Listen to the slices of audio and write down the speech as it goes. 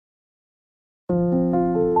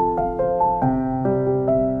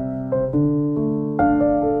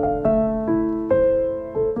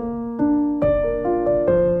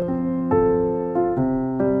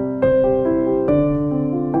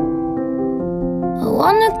I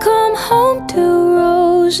wanna come home to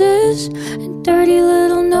roses and dirty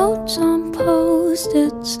little notes on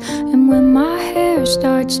post-its. And when my hair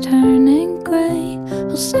starts turning gray,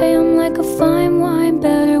 I'll say I'm like a fine wine,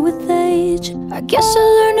 better with age. I guess I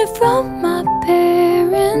learned it from my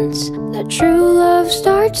parents, that true love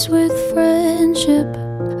starts with friendship.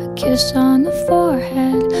 A kiss on the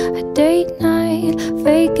forehead, a date night,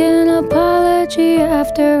 fake an apology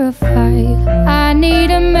after a fight. I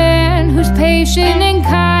need a man who's patient and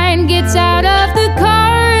kind, gets out of the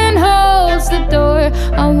car and holds the door.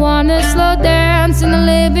 I wanna slow dance in the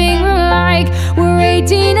living room like we're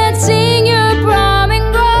 18 and senior prom and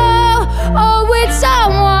grow. Oh, with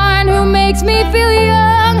someone who makes me feel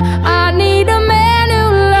young. I need a man who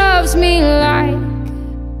loves me like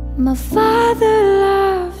my father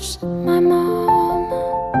loves my mom.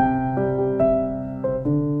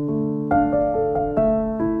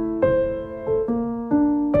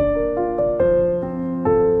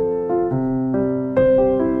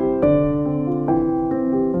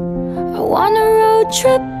 I wanna road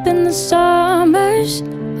trip in the summers.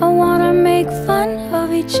 I wanna make fun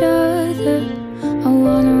of each other. I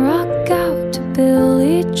wanna rock out to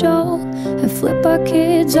Billy Joel and flip our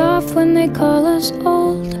kids off when they call us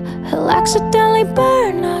old. He'll accidentally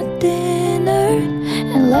burn our dinner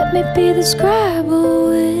and let me be the Scrabble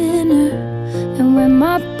winner. And when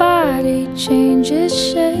my body changes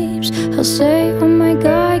shapes, he'll say, oh my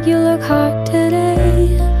God, you look hot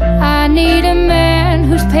today. I need a man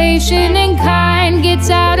who's patient and kind, gets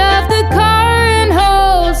out of the car and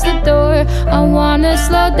holds the door. I wanna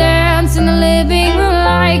slow dance in the living room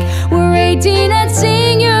like we're 18 and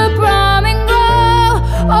senior prom and grow.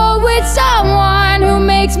 Oh, with someone who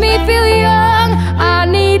makes me feel young. I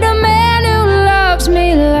need a man who loves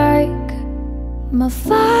me like my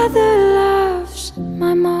father loves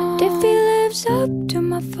my mom. If he lives up to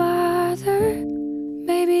my father,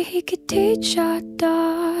 maybe he could teach our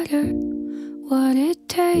daughter what it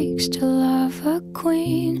takes to love a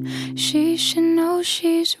queen. She should know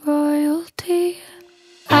she's royalty.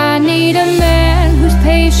 I need a man who's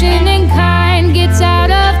patient and kind, gets out